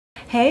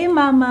Hey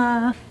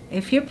mama!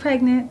 If you're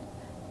pregnant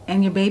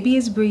and your baby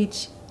is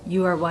breech,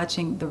 you are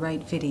watching the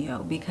right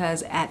video,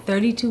 because at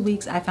 32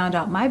 weeks I found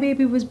out my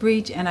baby was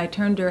breech and I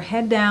turned her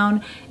head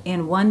down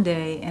in one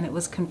day and it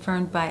was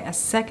confirmed by a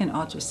second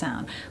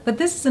ultrasound. But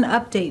this is an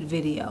update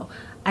video.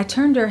 I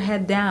turned her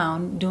head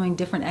down doing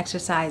different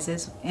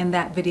exercises in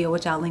that video,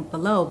 which I'll link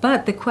below.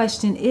 But the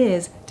question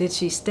is, did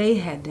she stay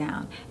head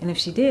down? And if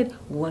she did,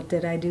 what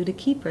did I do to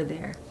keep her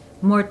there?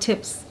 More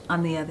tips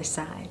on the other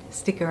side.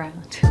 Stick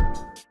around.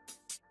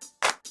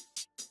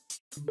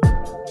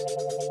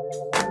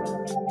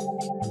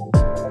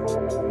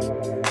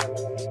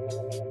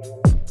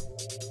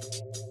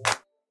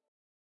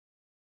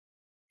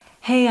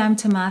 Hey, I'm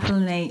Timotha,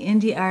 Lanae,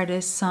 indie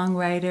artist,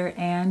 songwriter,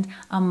 and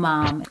a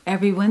mom.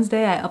 Every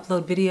Wednesday I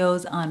upload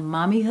videos on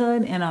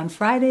mommyhood, and on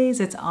Fridays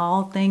it's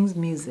all things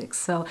music.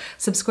 So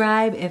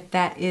subscribe if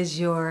that is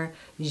your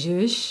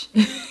zhush.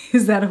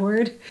 Is that a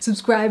word?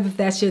 Subscribe if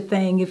that's your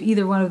thing, if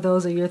either one of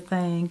those are your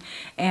thing.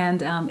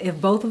 And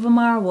if both of them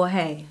are, well,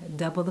 hey,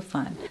 double the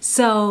fun.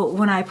 So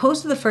when I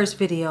posted the first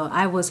video,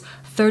 I was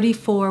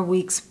 34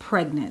 weeks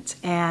pregnant,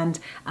 and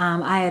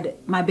I had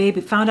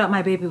found out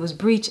my baby was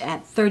breech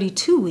at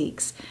 32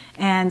 weeks.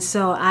 And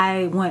so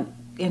I went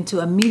into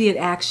immediate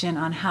action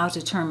on how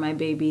to turn my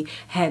baby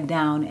head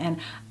down. And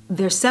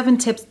there's 7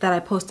 tips that I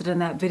posted in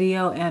that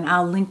video, and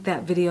I'll link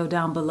that video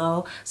down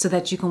below so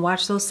that you can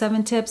watch those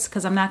 7 tips,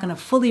 because I'm not going to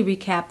fully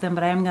recap them,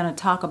 but I am going to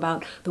talk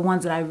about the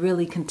ones that I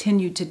really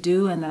continued to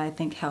do and that I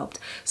think helped.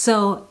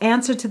 So,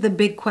 answer to the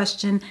big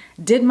question,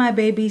 did my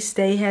baby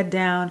stay head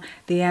down?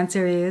 The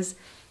answer is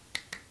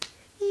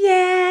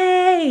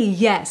yay!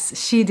 Yes,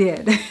 she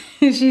did.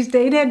 She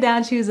stayed head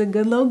down. She was a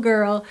good little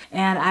girl,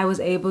 and I was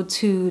able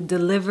to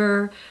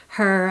deliver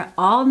her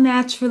all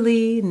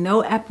naturally,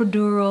 no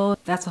epidural.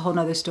 That's a whole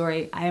nother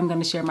story. I am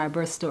going to share my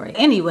birth story.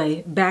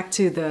 Anyway, back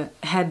to the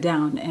head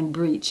down and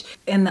breech.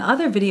 In the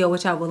other video,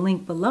 which I will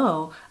link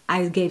below,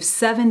 I gave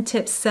 7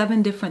 tips,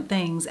 7 different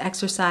things,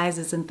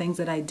 exercises and things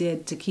that I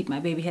did to keep my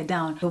baby head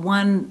down. The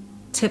one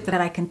tip that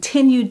I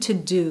continued to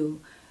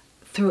do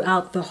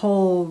throughout the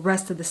whole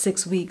rest of the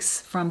 6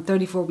 weeks, from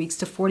 34 weeks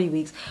to 40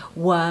 weeks,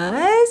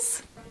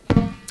 was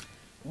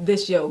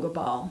this yoga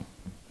ball.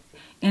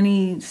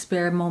 Any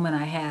spare moment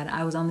I had,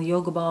 I was on the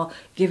yoga ball,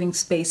 giving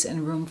space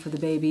and room for the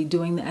baby,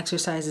 doing the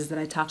exercises that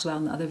I talked about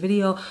in the other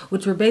video,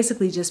 which were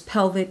basically just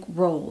pelvic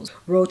rolls,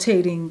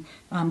 rotating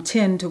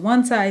 10 to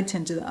one side,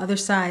 10 to the other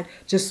side,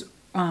 just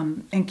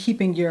and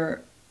keeping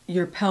your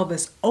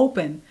pelvis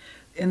open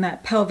in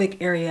that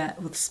pelvic area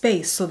with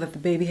space so that the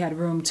baby had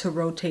room to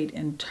rotate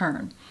and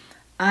turn.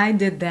 I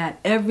did that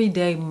every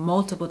day,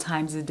 multiple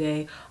times a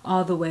day,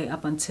 all the way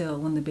up until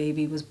when the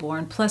baby was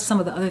born, plus some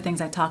of the other things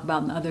I talk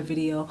about in the other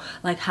video,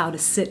 like how to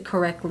sit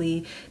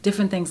correctly,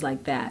 different things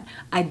like that.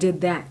 I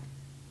did that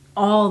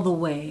all the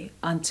way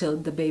until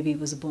the baby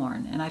was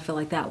born, and I feel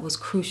like that was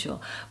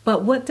crucial.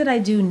 But what did I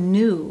do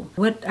new?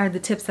 What are the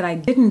tips that I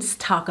didn't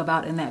talk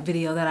about in that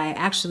video that I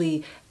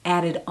actually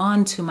added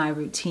on to my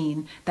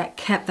routine that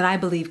I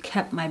believe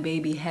kept my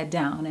baby head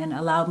down and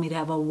allowed me to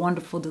have a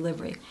wonderful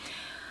delivery?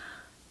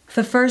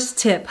 The first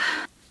tip,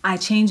 I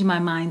changed my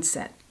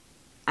mindset.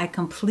 I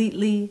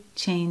completely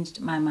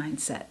changed my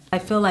mindset. I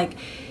feel like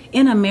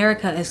in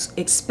America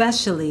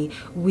especially,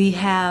 we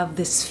have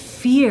this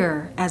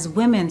fear as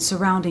women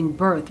surrounding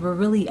birth. We're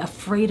really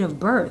afraid of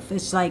birth.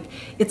 It's like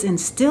it's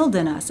instilled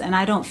in us, and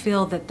I don't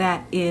feel that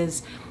that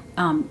is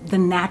the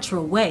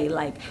natural way.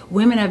 Like,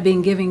 women have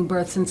been giving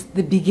birth since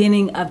the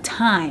beginning of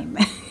time.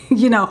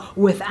 You know,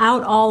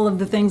 without all of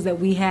the things that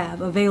we have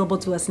available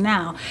to us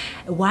now.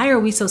 Why are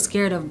we so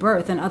scared of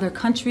birth? In other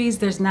countries,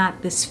 there's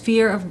not this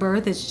fear of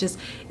birth. It's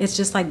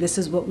just like, this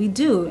is what we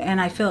do. And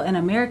I feel in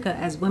America,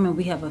 as women,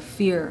 we have a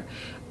fear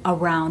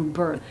around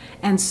birth.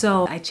 And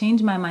so I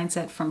changed my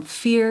mindset from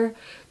fear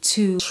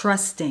to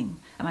trusting.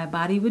 My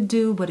body would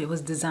do what it was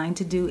designed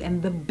to do,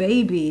 and the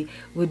baby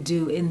would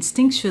do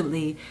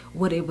instinctually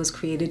what it was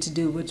created to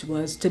do, which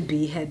was to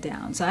be head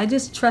down. So I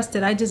just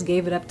trusted. I just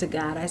gave it up to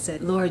God. I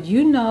said, Lord,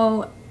 you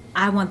know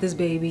I want this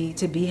baby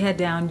to be head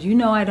down. You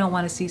know I don't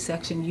want a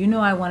C-section. You know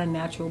I want a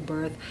natural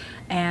birth.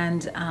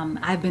 And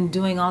I've been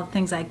doing all the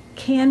things I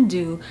can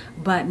do,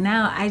 but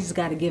now I just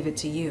got to give it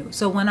to you.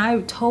 So when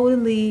I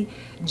totally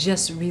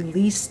just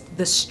released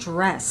the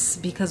stress,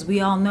 because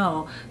we all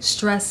know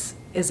stress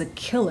is a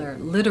killer,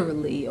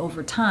 literally,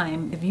 over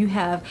time. If you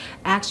have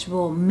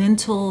actual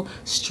mental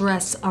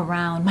stress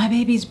around, my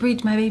baby's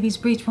breech,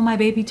 will my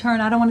baby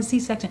turn? I don't want a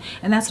C-section.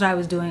 And that's what I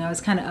was doing. I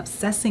was kind of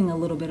obsessing a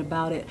little bit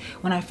about it.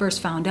 When I first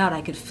found out,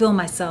 I could feel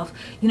myself,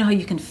 you know how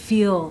you can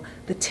feel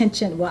the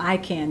tension, well, I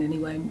can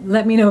anyway,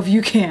 let me know if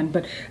you can,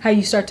 but how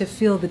you start to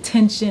feel the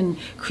tension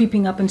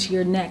creeping up into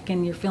your neck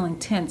and you're feeling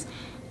tense.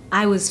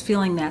 I was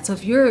feeling that. So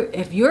if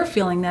you're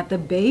feeling that, the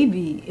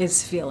baby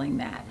is feeling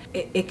that.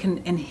 It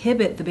can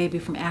inhibit the baby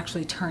from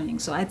actually turning.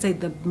 So I'd say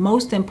the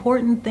most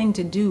important thing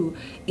to do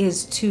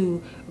is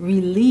to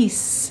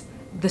release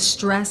the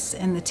stress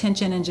and the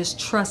tension, and just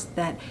trust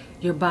that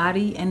your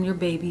body and your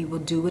baby will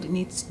do what it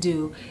needs to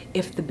do.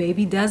 If the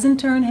baby doesn't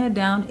turn head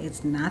down,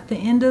 it's not the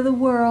end of the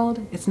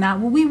world. It's not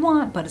what we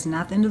want, but it's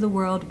not the end of the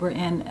world. We're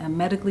in a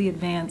medically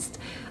advanced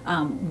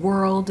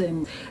world,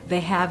 and they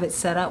have it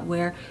set up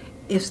where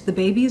if the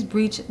baby is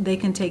breech, they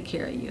can take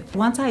care of you.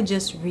 Once I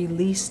just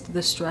released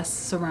the stress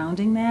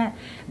surrounding that,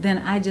 then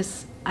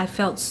I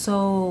felt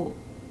so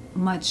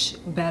much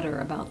better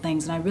about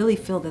things, and I really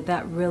feel that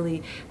that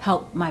really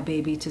helped my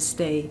baby to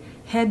stay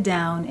head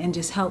down and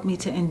just helped me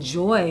to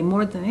enjoy,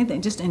 more than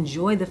anything, just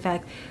enjoy the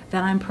fact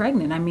that I'm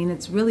pregnant. I mean,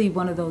 it's really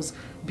one of those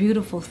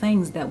beautiful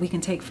things that we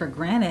can take for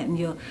granted,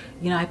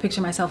 and I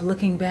picture myself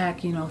looking back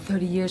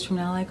 30 years from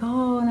now like,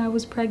 oh, and I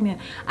was pregnant.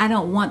 I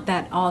don't want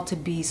that all to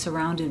be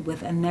surrounded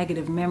with a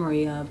negative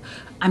memory of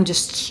I'm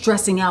just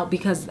stressing out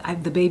because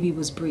the baby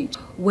was breech.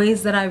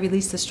 Ways that I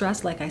released the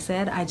stress, like I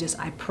said,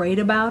 I prayed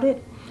about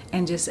it,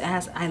 and just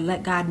I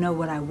let God know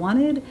what I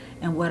wanted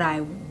and what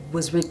I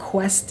was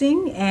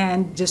requesting,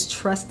 and just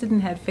trusted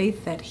and had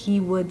faith that He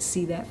would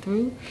see that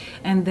through.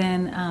 And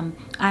then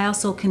I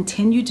also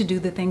continued to do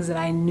the things that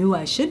I knew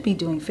I should be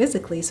doing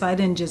physically. So I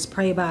didn't just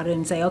pray about it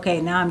and say,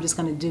 okay, now I'm just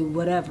going to do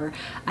whatever.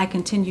 I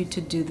continued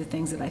to do the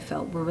things that I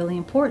felt were really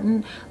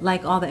important,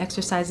 like all the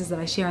exercises that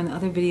I share in the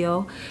other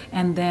video,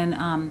 and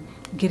then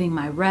getting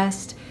my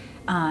rest.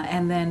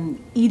 And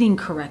then eating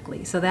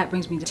correctly. So that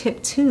brings me to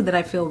tip 2 that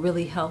I feel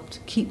really helped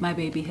keep my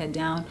baby head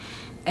down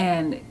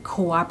and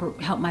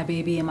help my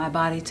baby and my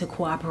body to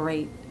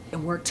cooperate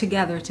and work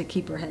together to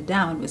keep her head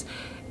down. Was,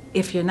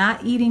 if you're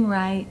not eating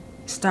right,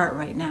 start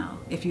right now.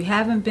 If you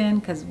haven't been,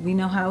 because we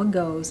know how it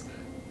goes,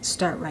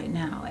 start right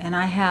now. And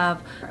I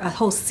have a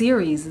whole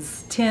series,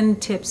 it's 10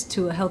 tips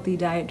to a healthy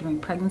diet during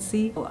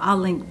pregnancy. I'll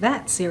link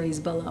that series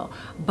below.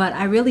 But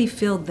I really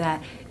feel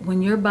that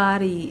when your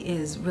body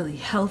is really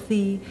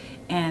healthy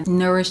and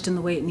nourished in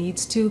the way it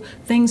needs to,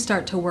 things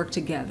start to work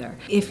together.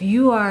 If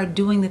you are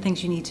doing the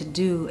things you need to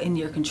do in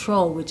your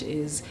control, which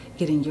is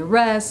getting your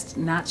rest,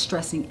 not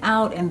stressing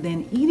out, and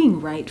then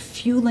eating right,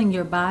 fueling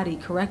your body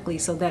correctly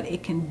so that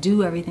it can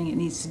do everything it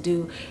needs to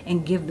do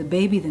and give the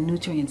baby the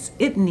nutrients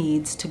it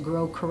needs to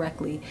grow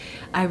correctly,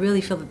 I really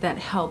feel that that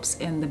helps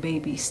in the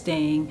baby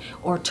staying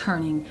or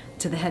turning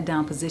to the head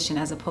down position,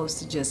 as opposed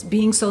to just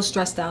being so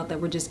stressed out that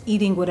we're just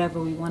eating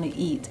whatever we want to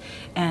eat.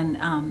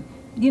 And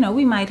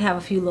we might have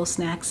a few little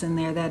snacks in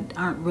there that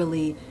aren't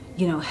really,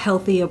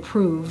 healthy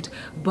approved,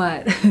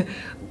 but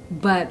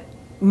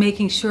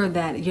making sure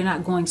that you're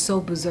not going so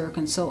berserk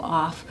and so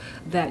off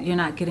that you're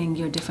not getting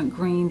your different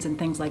greens and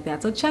things like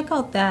that. So check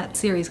out that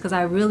series, because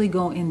I really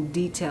go in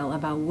detail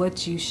about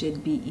what you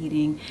should be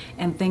eating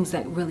and things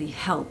that really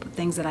help,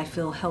 things that I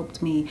feel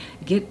helped me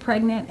get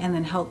pregnant and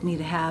then helped me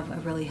to have a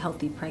really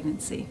healthy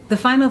pregnancy. The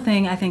final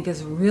thing I think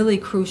is really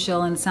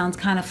crucial, and it sounds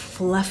kind of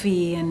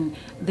fluffy, and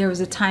there was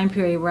a time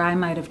period where I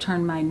might have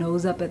turned my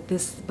nose up at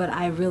this, but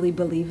I really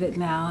believe it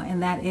now,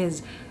 and that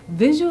is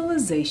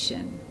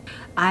visualization.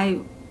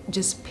 I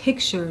just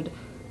pictured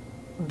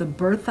the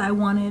birth I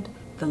wanted,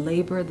 the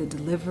labor, the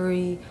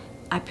delivery.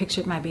 I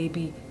pictured my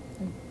baby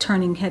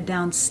turning head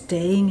down,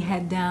 staying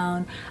head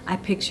down. I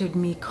pictured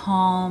me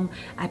calm.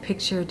 I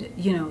pictured,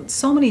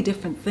 so many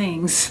different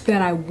things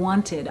that I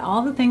wanted.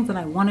 All the things that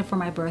I wanted for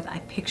my birth, I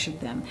pictured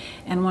them.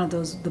 And one of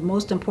those, the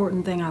most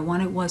important thing I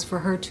wanted was for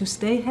her to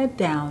stay head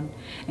down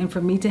and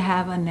for me to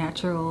have a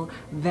natural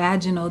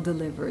vaginal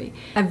delivery.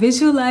 I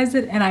visualized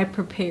it and I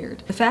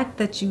prepared. The fact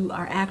that you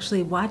are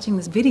actually watching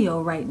this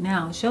video right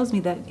now shows me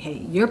that,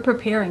 hey, you're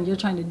preparing, you're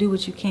trying to do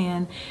what you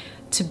can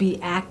to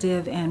be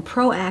active and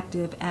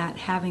proactive at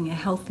having a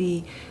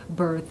healthy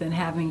birth and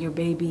having your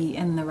baby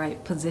in the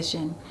right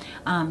position.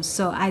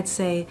 So I'd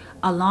say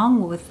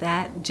along with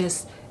that,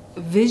 just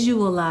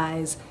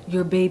visualize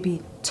your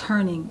baby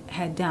turning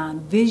head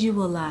down.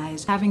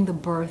 Visualize having the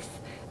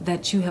birth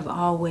that you have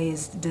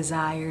always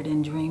desired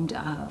and dreamed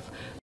of.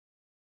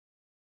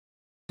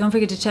 Don't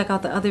forget to check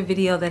out the other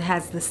video that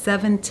has the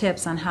 7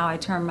 tips on how I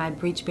turned my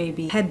breech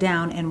baby head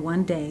down in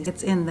 1 day.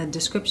 It's in the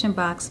description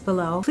box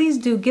below. Please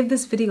do give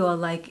this video a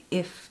like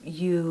if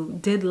you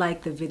did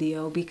like the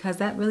video, because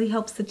that really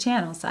helps the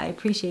channel. So I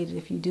appreciate it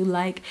if you do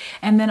like.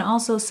 And then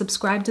also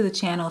subscribe to the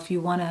channel if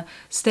you want to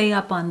stay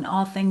up on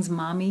all things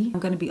mommy. I'm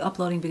going to be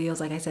uploading videos,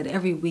 like I said,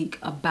 every week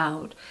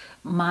about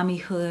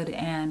mommyhood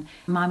and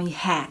mommy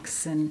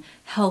hacks and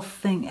health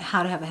thing,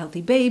 how to have a healthy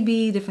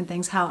baby, different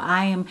things, how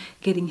I am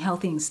getting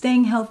healthy and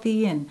staying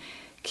healthy and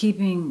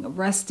keeping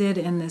rested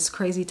in this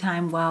crazy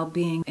time while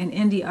being an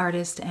indie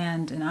artist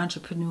and an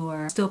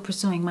entrepreneur, still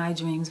pursuing my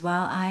dreams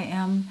while I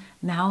am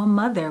now a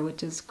mother,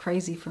 which is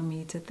crazy for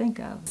me to think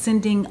of.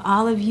 Sending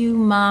all of you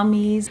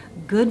mommies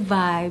good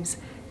vibes,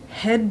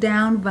 head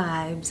down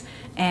vibes,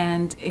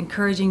 and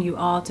encouraging you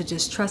all to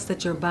just trust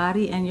that your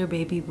body and your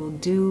baby will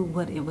do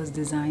what it was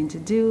designed to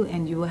do,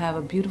 and you will have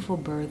a beautiful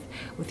birth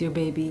with your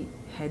baby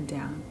head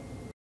down.